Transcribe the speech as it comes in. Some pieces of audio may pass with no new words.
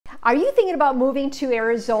Are you thinking about moving to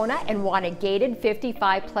Arizona and want a gated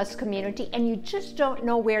 55 plus community and you just don't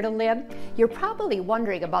know where to live? You're probably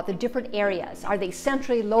wondering about the different areas. Are they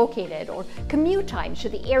centrally located, or commute times to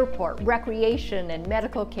the airport, recreation and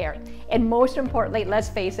medical care? And most importantly, let's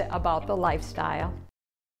face it, about the lifestyle.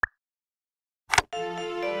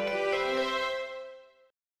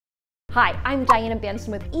 Hi, I'm Diana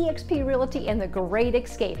Benson with eXp Realty and The Great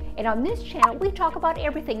Escape, and on this channel we talk about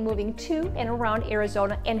everything moving to and around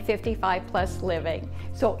Arizona and 55 plus living.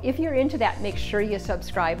 So if you're into that, make sure you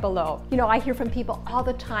subscribe below. You know, I hear from people all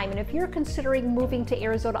the time, and if you're considering moving to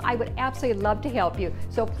Arizona, I would absolutely love to help you.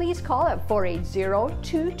 So please call at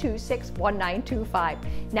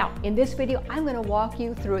 480-226-1925. Now, in this video, I'm going to walk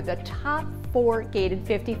you through the top 4 gated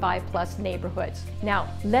 55 plus neighborhoods. Now,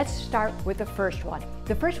 let's start with the first one.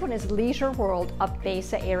 The first one is Leisure World of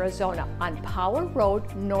Mesa, Arizona, on Power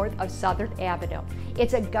Road north of Southern Avenue.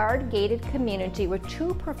 It's a guard-gated community with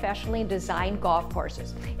 2 professionally designed golf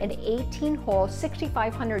courses, an 18-hole,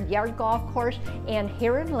 6,500-yard golf course, and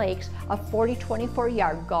Heron Lakes, a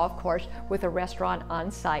 24-yard golf course with a restaurant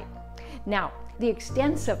on site. Now, the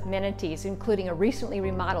extensive amenities, including a recently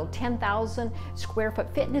remodeled 10,000 square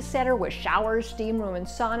foot fitness center with showers, steam room, and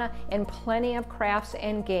sauna, and plenty of crafts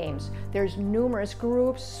and games. There's numerous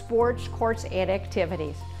groups, sports, courts, and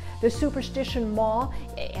activities. The Superstition Mall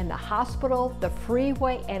and the hospital, the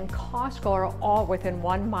freeway, and Costco are all within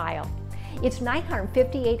 1 mile. It's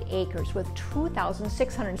 958 acres with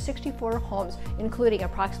 2,664 homes, including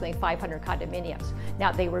approximately 500 condominiums.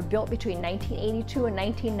 Now, they were built between 1982 and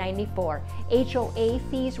 1994. HOA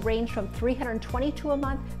fees range from $322 a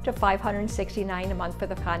month to $569 a month for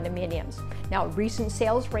the condominiums. Now, recent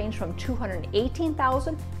sales range from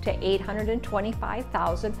 $218,000 to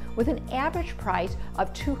 $825,000, with an average price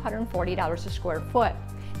of $240 a square foot.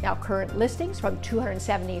 Now, current listings from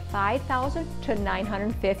 $275,000 to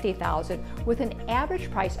 $950,000, with an average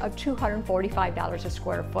price of $245 a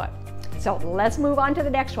square foot. So let's move on to the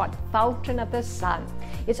next one, Fountain of the Sun.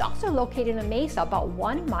 It's also located in Mesa, about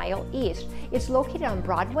 1 mile east. It's located on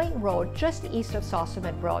Broadway Road, just east of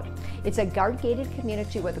Sausalito Road. It's a guard-gated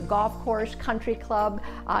community with a golf course, country club,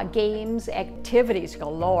 games, activities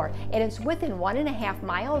galore, and it's within 1.5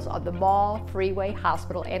 miles of the mall, freeway,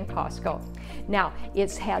 hospital, and Costco. Now,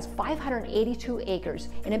 it has 582 acres,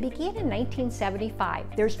 and it began in 1975.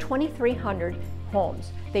 There's 2,300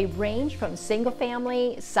 homes. They range from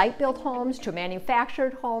single-family, site-built homes to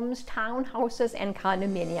manufactured homes, townhouses, and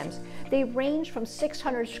condominiums. They range from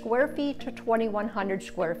 600 square feet to 2,100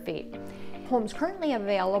 square feet. Homes currently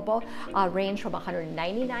available range from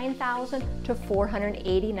 $199,000 to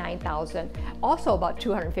 $489,000, also about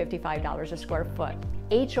 $255 a square foot.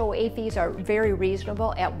 HOA fees are very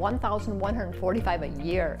reasonable at $1,145 a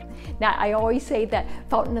year. Now, I always say that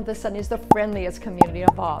Fountain of the Sun is the friendliest community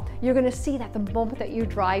of all. You're going to see that the moment that you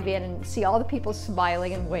drive in and see all the people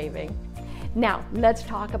smiling and waving. Now, let's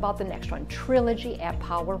talk about the next one, Trilogy at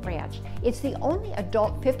Power Ranch. It's the only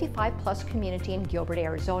adult 55 plus community in Gilbert,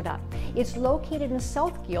 Arizona. It's located in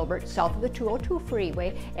South Gilbert, south of the 202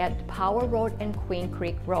 freeway at Power Road and Queen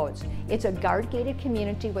Creek Roads. It's a guard-gated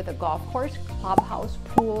community with a golf course, clubhouse,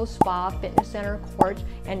 pool, spa, fitness center, courts,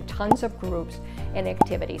 and tons of groups and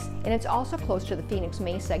activities. And it's also close to the Phoenix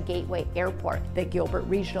Mesa Gateway Airport, the Gilbert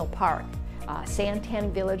Regional Park,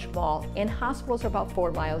 Santan Village Mall, and hospitals are about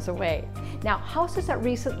 4 miles away. Now, houses that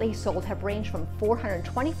recently sold have ranged from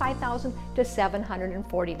 $425,000 to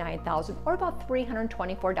 $749,000, or about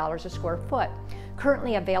 $324 a square foot.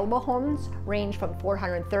 Currently available homes range from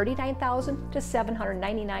 $439,000 to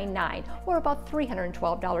 $799,900, or about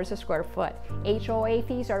 $312 a square foot. HOA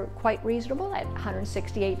fees are quite reasonable at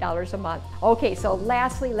 $168 a month. Okay, so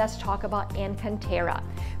lastly, let's talk about Alcantara.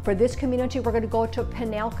 For this community, we're going to go to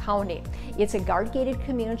Pinal County. It's a guard-gated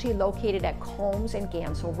community located at Combs and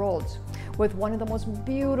Gansel Roads, with one of the most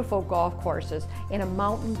beautiful golf courses and a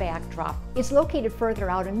mountain backdrop. It's located further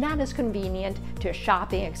out and not as convenient to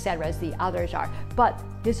shopping, etc. as the others are, but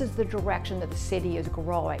this is the direction that the city is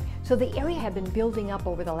growing. So the area had been building up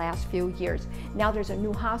over the last few years. Now there's a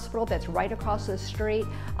new hospital that's right across the street.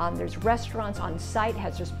 There's restaurants on site,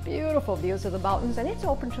 has just beautiful views of the mountains, and it's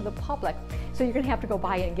open to the public. So you're gonna have to go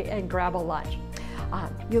by and grab a lunch.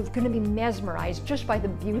 You're going to be mesmerized just by the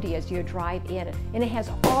beauty as you drive in. And it has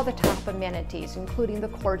all the top amenities, including the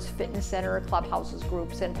courts, fitness center, clubhouses,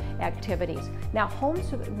 groups, and activities. Now,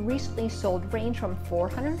 homes recently sold range from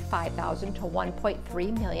 $405,000 to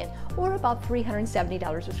 $1.3 million, or about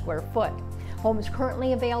 $370 a square foot. Homes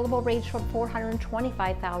currently available range from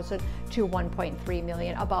 $425,000 to $1.3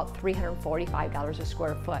 million, about $345 a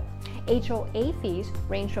square foot. HOA fees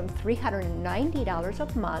range from $390 a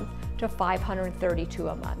month to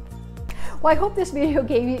 $532 a month. Well, I hope this video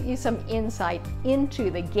gave you some insight into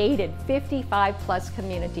the gated 55 plus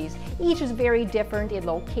communities. Each is very different in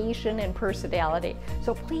location and personality.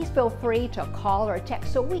 So please feel free to call or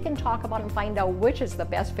text so we can talk about and find out which is the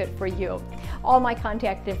best fit for you. All my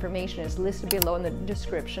contact information is listed below in the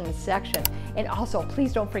description section. And also,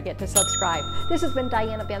 please don't forget to subscribe. This has been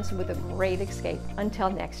Diana Benson with A Great Escape. Until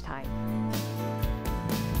next time.